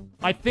John.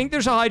 I think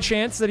there's a high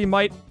chance that he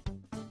might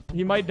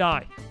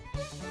die.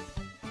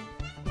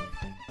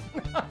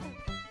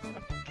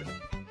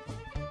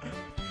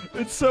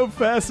 It's so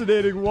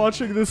fascinating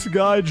watching this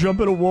guy jump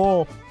in a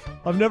wall.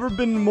 I've never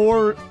been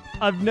more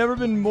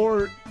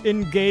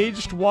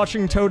engaged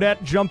watching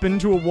Toadette jump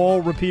into a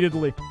wall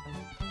repeatedly.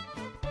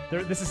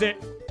 This is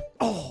it.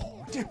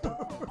 Oh, dude.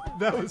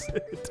 That was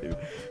it, dude.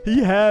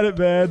 He had it,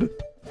 man.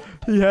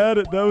 He had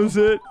it. That was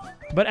it.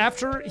 But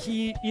after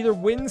he either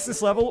wins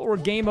this level or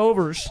game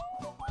overs,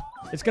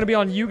 it's going to be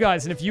on you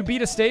guys. And if you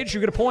beat a stage,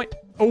 you get a point.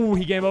 Oh,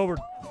 he game overed.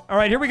 All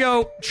right, here we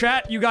go.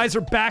 Chat, you guys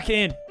are back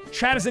in.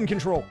 Chat is in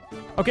control.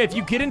 Okay, if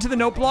you get into the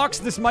note blocks,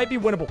 this might be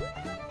winnable.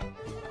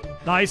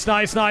 Nice.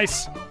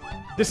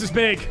 This is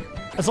big.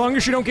 As long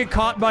as you don't get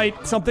caught by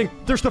something.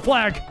 There's the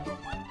flag.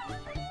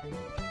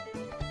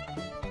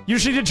 You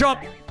just need to jump.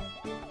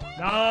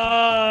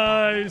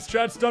 Nice.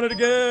 Chat's done it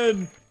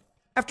again.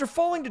 After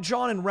falling to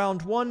John in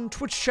round 1,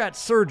 Twitch chat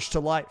surged to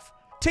life.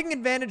 Taking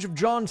advantage of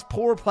John's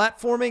poor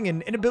platforming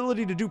and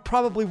inability to do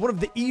probably one of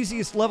the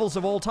easiest levels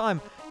of all time,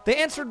 they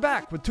answered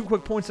back with 2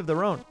 quick points of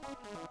their own.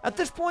 At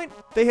this point,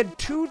 they had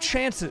 2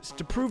 chances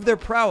to prove their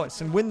prowess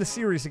and win the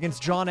series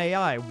against John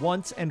AI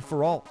once and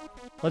for all.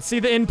 Let's see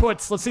the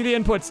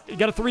inputs. You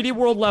got a 3D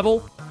world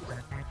level.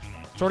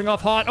 Starting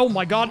off hot. Oh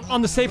my god,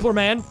 on the stapler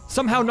man.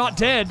 Somehow not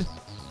dead.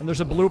 And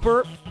there's a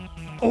blooper.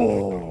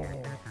 Oh.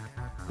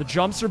 The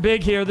jumps are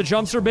big here. The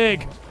jumps are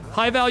big.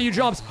 High value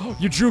jumps. Oh,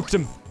 you juked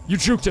him.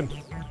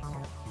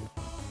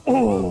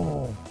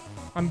 Oh.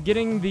 I'm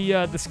getting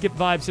the skip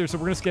vibes here, so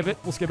we're gonna skip it.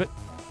 We'll skip it.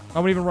 I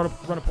won't even run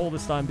a poll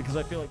this time because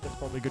I feel like that's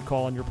probably a good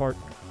call on your part.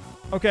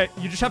 Okay,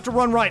 you just have to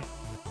run right.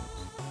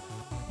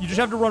 You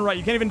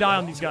can't even die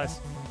on these guys.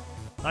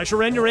 Nice,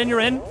 you're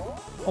in.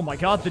 Oh my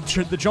god,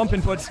 the jump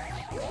inputs.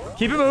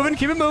 Keep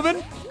it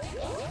moving.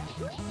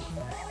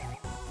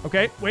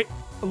 Okay, wait,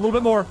 a little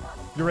bit more.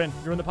 You're in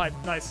the pipe.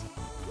 Nice.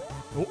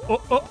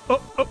 Oh.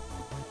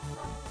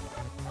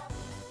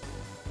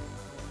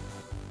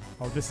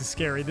 Oh, this is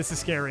scary.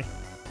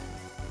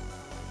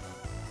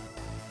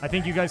 I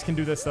think you guys can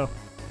do this, though.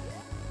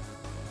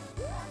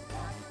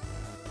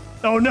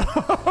 Oh, no!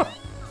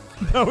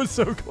 That was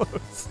so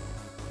close.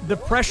 The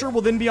pressure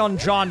will then be on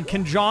John.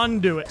 Can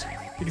John do it?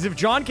 Because if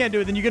John can't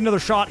do it, then you get another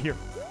shot here.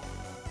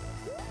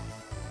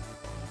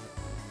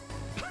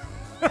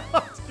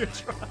 Good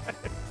try.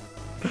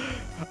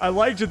 I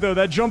liked it, though.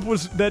 That jump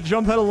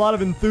had a lot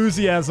of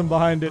enthusiasm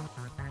behind it.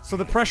 So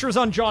the pressure is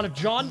on John. If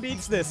John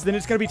beats this, then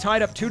it's going to be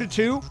tied up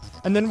 2-2,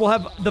 and then we'll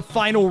have the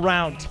final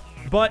round.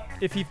 But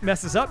if he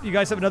messes up, you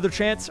guys have another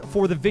chance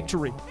for the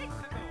victory.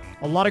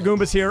 A lot of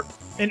Goombas here.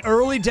 An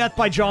early death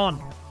by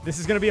John. This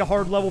is going to be a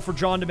hard level for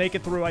John to make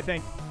it through, I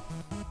think.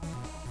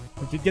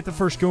 We did get the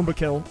first Goomba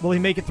kill. Will he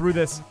make it through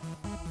this?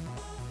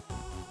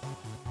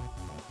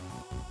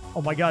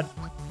 Oh my god.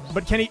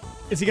 But can he...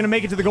 Is he going to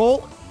make it to the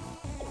goal?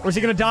 Or is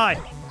he going to die?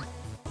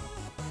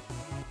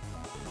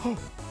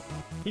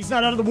 He's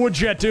not out of the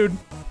woods yet, dude.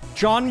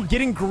 John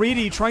getting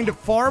greedy, trying to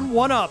farm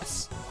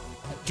one-ups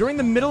during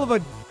the middle of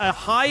a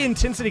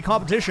high-intensity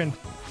competition.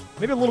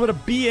 Maybe a little bit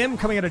of BM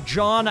coming out of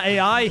John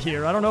AI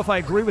here. I don't know if I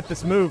agree with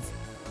this move.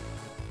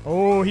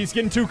 Oh, he's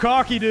getting too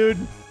cocky, dude.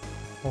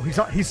 Oh,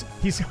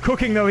 he's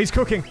cooking, though. He's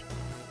cooking.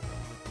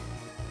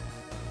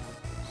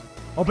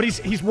 Oh, but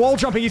he's wall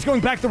jumping. He's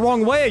going back the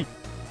wrong way.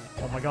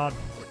 Oh, my God.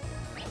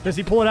 Does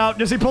he pull it out?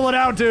 Does he pull it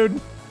out, dude?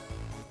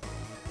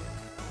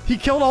 He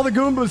killed all the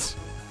Goombas.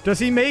 Does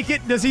he make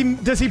it? Does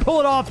he pull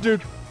it off,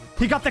 dude?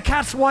 He got the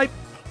cat swipe.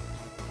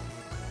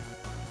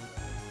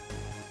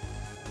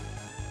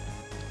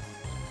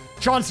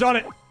 John's done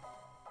it.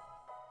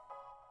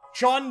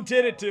 John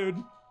did it, dude.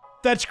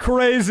 That's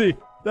crazy.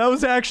 That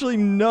was actually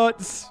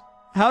nuts.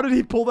 How did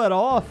he pull that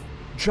off?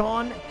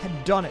 John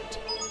had done it.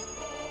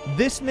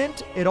 This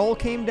meant it all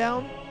came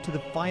down to the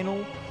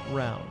final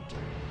round.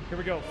 Here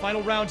we go.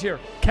 Final round here.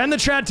 Can the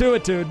chat do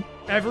it, dude?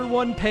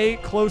 Everyone pay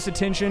close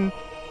attention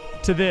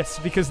to this,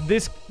 because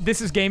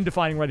this is game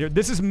defining right here.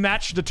 This is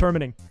match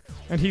determining.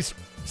 And he's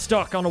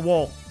stuck on a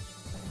wall.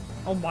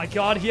 Oh my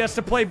god, he has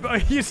to play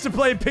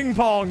ping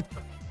pong.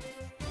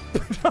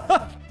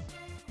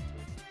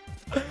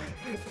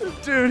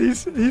 Dude,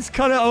 he's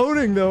kind of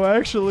owning though,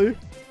 actually.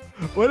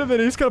 Wait a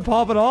minute, he's gonna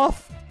pop it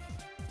off.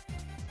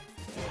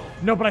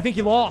 No, but I think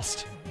he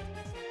lost.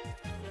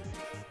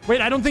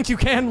 Wait, I don't think you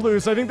can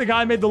lose. I think the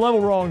guy made the level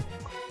wrong.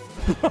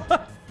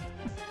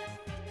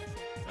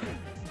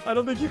 I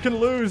don't think you can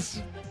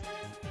lose.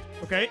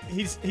 Okay,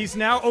 he's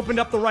now opened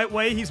up the right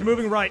way. He's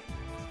moving right.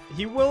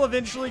 He will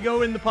eventually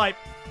go in the pipe.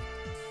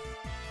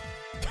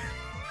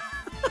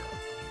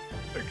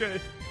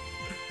 Okay.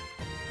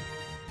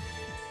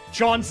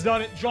 John's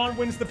done it. John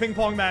wins the ping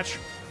pong match.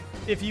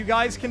 If you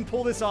guys can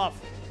pull this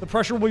off, the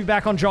pressure will be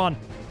back on John.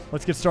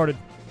 Let's get started.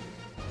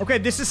 Okay,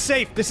 this is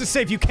safe. This is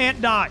safe. You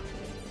can't die.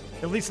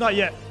 At least not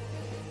yet.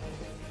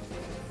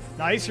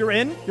 Nice, you're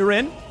in. You're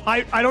in.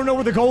 I don't know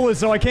where the goal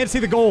is, though. I can't see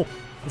the goal.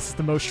 This is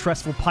the most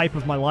stressful pipe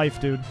of my life,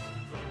 dude.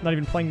 I'm not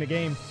even playing the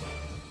game.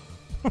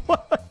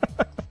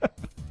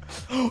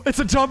 It's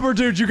a jumper,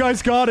 dude. You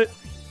guys got it.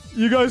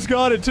 You guys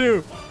got it,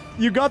 too.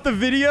 You got the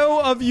video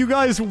of you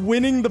guys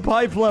winning the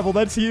pipe level.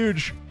 That's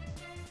huge.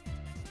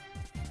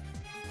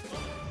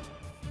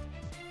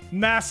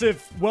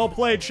 Massive. Well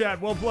played, chat.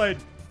 Well played.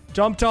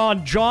 Jumped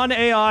on. John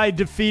AI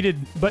defeated.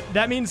 But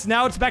that means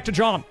now it's back to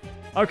John.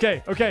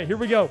 Okay, okay. Here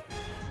we go.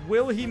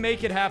 Will he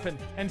make it happen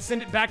and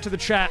send it back to the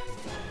chat?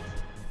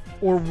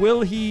 Or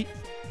will he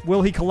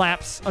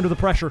collapse under the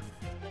pressure?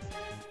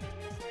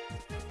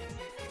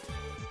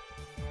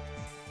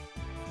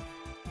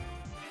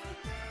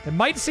 It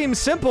might seem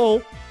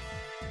simple,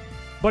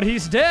 but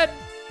he's dead.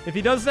 If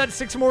he does that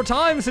 6 more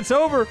times, it's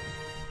over.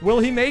 Will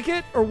he make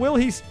it, or will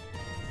he...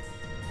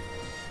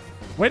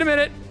 Wait a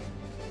minute.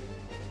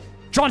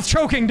 John's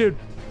choking, dude.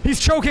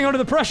 He's choking under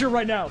the pressure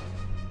right now.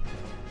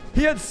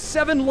 He had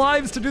 7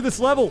 lives to do this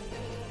level.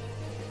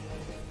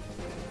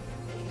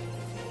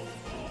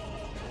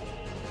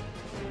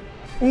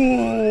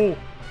 Ooh.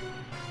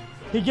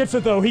 He gets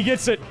it, though. He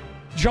gets it.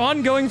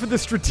 John going for the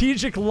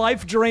strategic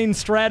life drain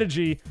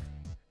strategy.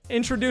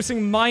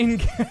 Introducing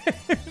mind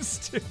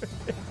games, dude.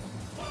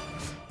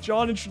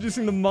 John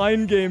introducing the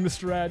mind game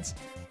strats.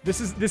 This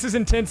is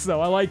intense,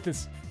 though. I like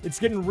this. It's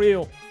getting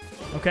real.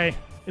 Okay.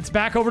 It's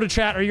back over to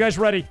chat. Are you guys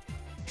ready?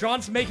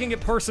 John's making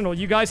it personal.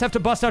 You guys have to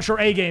bust out your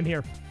A game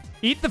here.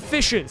 Eat the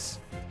fishes.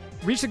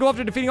 Reach the goal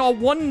after defeating all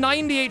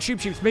 198 Cheep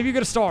Cheeps. Maybe you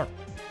get a star.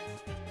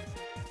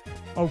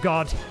 Oh,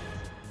 God.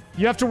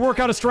 You have to work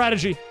out a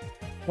strategy.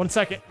 1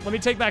 second. Let me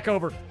take back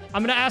over.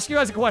 I'm going to ask you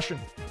guys a question.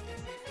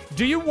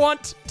 Do you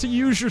want to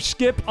use your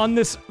skip on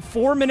this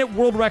 4-minute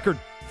world record?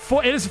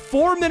 It is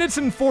 4 minutes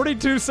and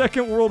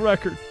 42-second world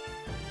record.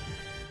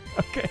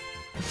 Okay.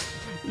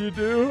 You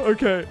do?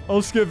 Okay.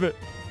 I'll skip it.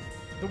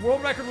 The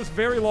world record was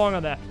very long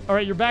on that. All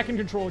right, you're back in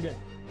control again.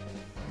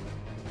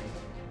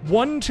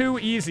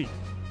 1-2 easy.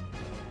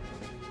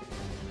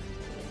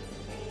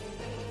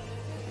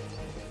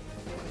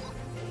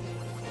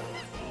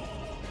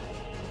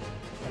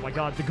 Oh my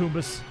god, the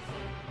Goombas.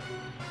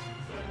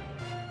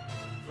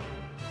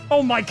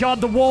 Oh my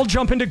god, the wall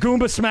jump into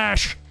Goomba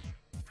smash.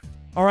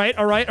 Alright,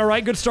 alright,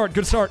 alright. Good start,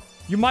 good start.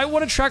 You might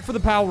want to check for the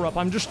power-up.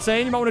 I'm just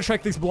saying you might want to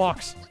check these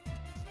blocks.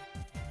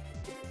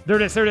 There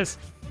it is, there it is.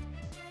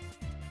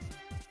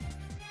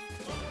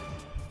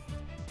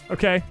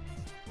 Okay.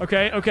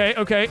 Okay, okay,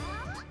 okay.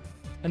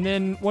 And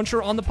then once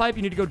you're on the pipe,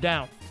 you need to go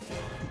down.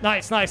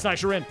 Nice, nice,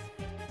 nice. You're in.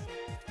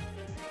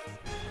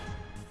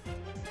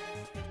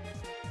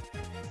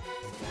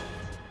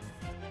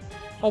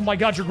 Oh my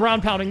god, you're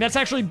ground pounding. That's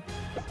actually...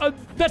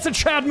 that's a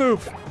Chad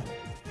move.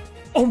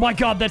 Oh my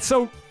god, that's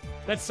so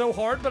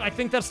hard, but I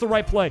think that's the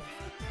right play.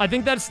 I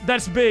think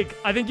that's big.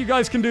 I think you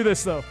guys can do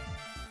this, though.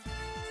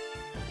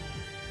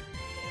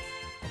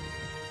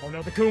 Oh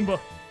no, the Goomba.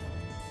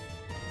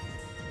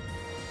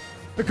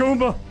 The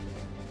Goomba.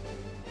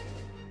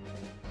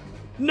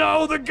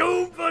 No, the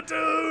Goomba,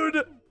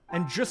 dude!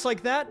 And just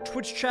like that,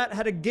 Twitch chat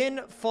had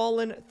again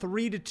fallen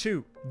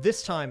 3-2,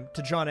 this time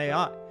to John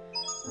AI.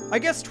 I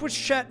guess Twitch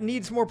chat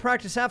needs more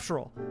practice after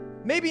all.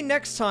 Maybe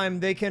next time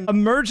they can—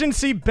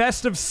 Emergency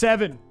best of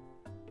 7.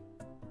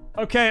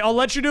 Okay, I'll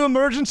let you do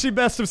emergency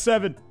best of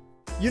 7.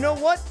 You know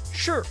what?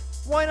 Sure,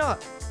 why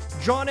not?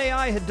 John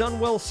AI had done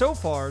well so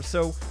far,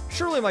 so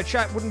surely my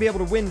chat wouldn't be able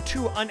to win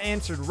 2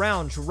 unanswered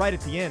rounds right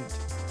at the end.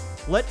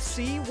 Let's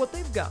see what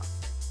they've got.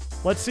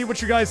 Let's see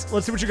what you guys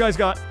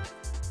got.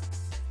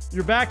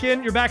 You're back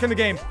in the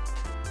game.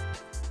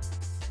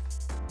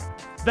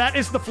 That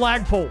is the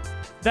flagpole.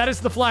 That is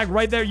the flag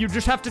right there. You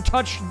just have to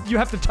touch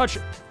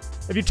it.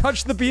 If you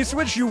touch the B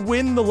switch, you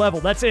win the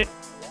level. That's it.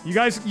 You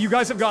guys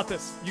have got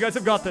this. You guys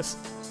have got this.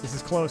 This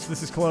is close.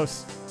 This is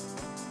close.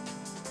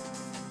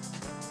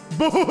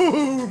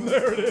 Boom!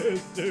 There it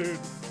is, dude.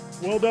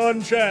 Well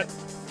done, chat.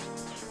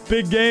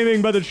 Big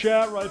gaming by the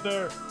chat right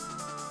there.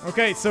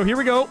 Okay, so here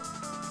we go.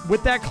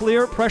 With that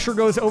clear, pressure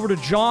goes over to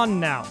John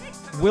now.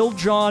 Will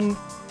John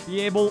be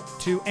able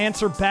to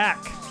answer back?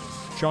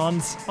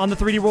 John's on the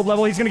 3D world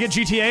level. He's going to get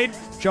GTA'd.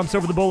 Jumps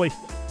over the bully.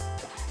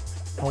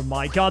 Oh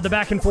my god, the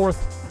back and forth.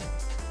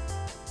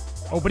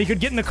 Oh, but he could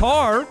get in the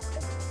car.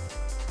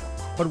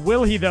 But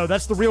will he, though?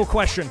 That's the real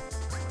question.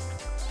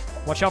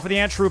 Watch out for the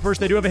ant troopers.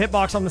 They do have a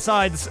hitbox on the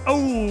sides.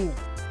 Oh!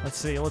 Let's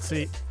see, let's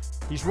see.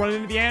 He's running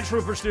into the ant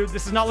troopers, dude.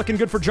 This is not looking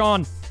good for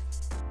John.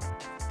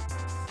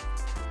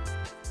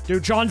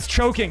 Dude, John's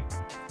choking.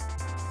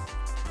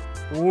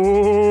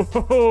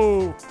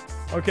 Whoa!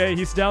 Okay,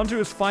 he's down to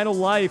his final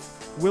life.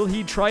 Will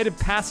he try to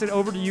pass it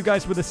over to you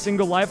guys with a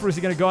single life, or is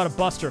he going to go out a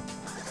buster?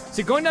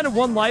 See, going down to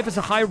 1 life is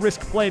a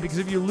high-risk play, because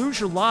if you lose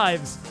your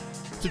lives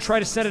to try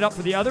to set it up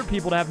for the other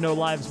people to have no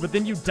lives, but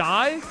then you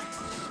die,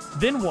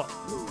 then what?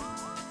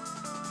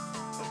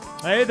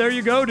 Hey, there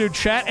you go, dude.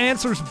 Chat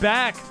answers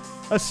back.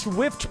 A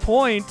swift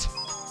point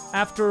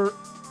after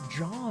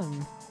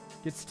John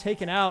gets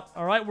taken out.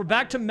 All right, we're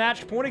back to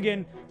match point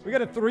again. We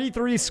got a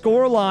 3-3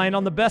 score line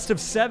on the best of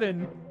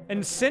 7.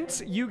 And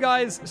since you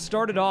guys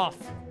started off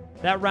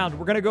that round,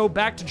 we're going to go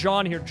back to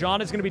John here.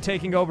 John is going to be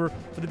taking over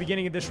for the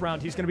beginning of this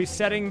round. He's going to be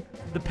setting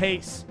the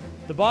pace.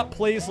 The bot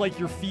plays like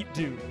your feet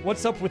do.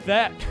 What's up with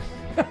that?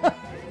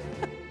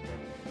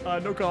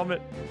 No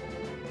comment.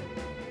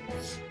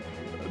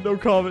 No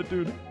comment,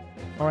 dude.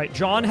 All right,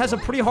 John has a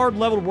pretty hard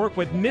level to work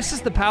with.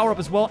 Misses the power-up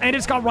as well, and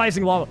it's got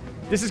Rising Lava.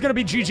 This is going to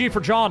be GG for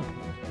John.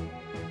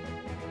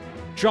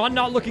 John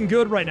not looking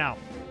good right now.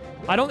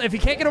 If he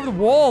can't get over the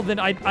wall, then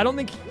I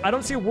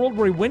don't see a world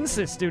where he wins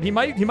this, dude. He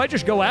might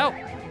just go out.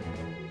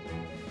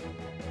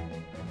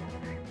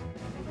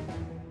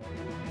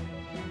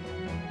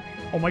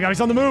 Oh my god,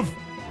 he's on the move.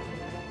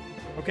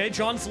 Okay,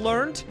 John's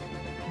learned,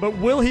 but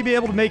will he be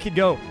able to make it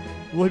go?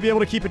 Will he be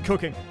able to keep it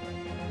cooking?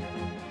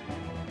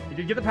 He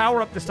did get the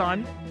power up this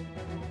time.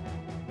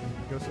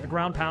 Goes to the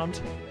ground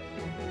pound.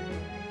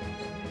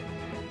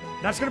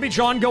 That's gonna be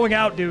John going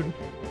out, dude.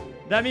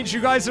 That means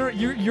you guys are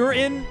you're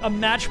in a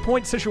match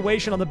point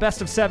situation on the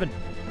best of 7.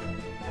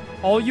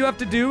 All you have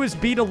to do is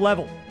beat a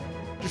level.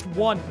 Just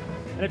 1.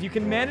 And if you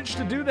can manage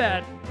to do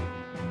that,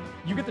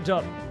 you get the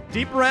dub.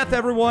 Deep breath,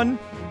 everyone.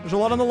 There's a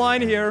lot on the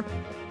line here.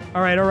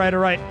 All right, all right, all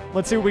right.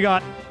 Let's see what we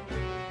got.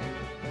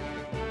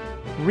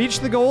 Reach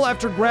the goal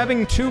after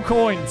grabbing 2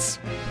 coins.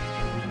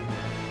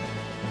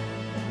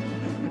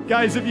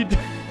 Guys, if you...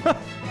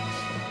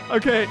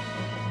 Okay.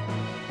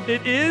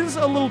 It is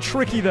a little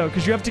tricky, though,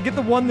 because you have to get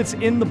the one that's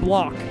in the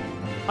block.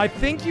 I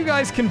think you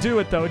guys can do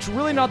it, though. It's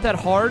really not that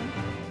hard.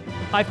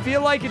 I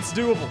feel like it's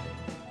doable.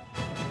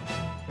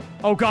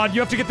 Oh, God, you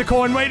have to get the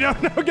coin. Wait, no,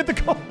 no, get the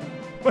coin.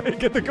 Wait,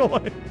 get the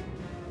coin.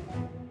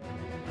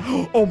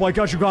 Oh, my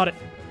gosh, you got it.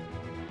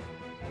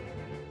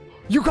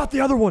 You got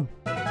the other one.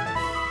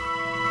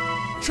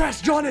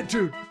 Chat's done it,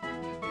 dude.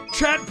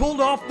 Chat pulled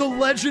off the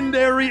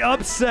legendary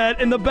upset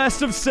in the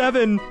best of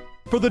 7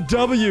 for the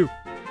W.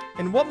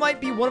 In what might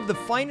be one of the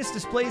finest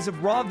displays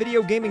of raw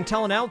video gaming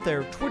talent out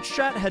there, Twitch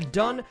chat had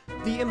done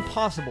the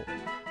impossible.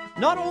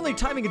 Not only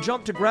timing a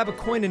jump to grab a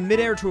coin in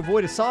midair to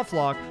avoid a soft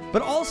lock,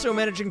 but also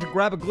managing to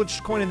grab a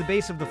glitched coin in the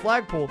base of the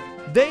flagpole,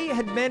 they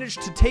had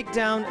managed to take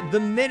down the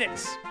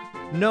Menace,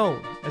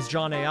 known as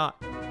John AI.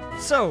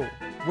 So,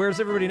 where's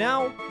everybody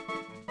now?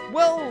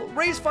 Well,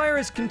 raysfire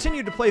has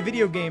continued to play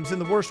video games in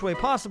the worst way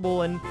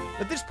possible, and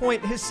at this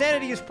point, his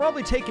sanity has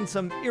probably taken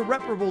some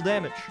irreparable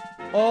damage.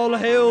 All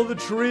hail the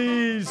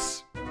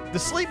trees! The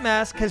sleep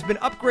mask has been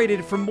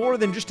upgraded from more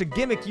than just a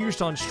gimmick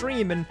used on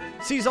stream and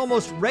sees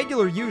almost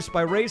regular use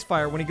by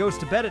raysfire when he goes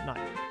to bed at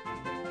night.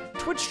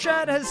 Twitch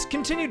chat has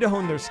continued to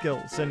hone their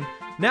skills, and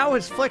now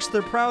has flexed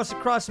their prowess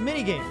across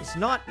minigames,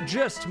 not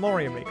just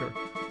Mario Maker.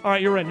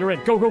 Alright, you're in, you're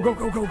in. Go, go, go,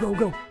 go, go, go,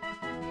 go.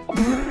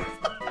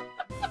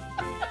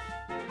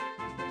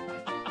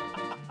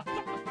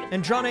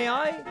 And John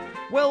AI?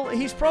 Well,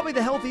 he's probably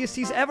the healthiest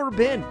he's ever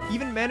been,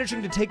 even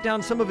managing to take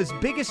down some of his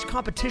biggest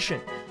competition,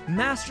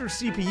 master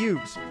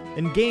CPUs.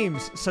 in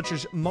games such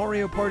as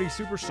Mario Party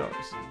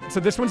Superstars. So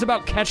this one's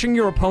about catching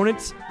your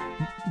opponents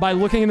by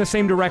looking in the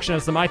same direction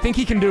as them. I think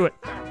he can do it.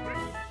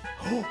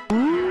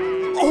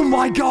 Oh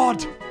my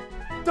god!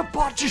 The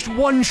bot just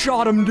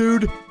one-shot him,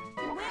 dude!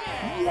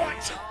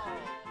 What?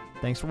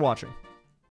 Thanks for watching.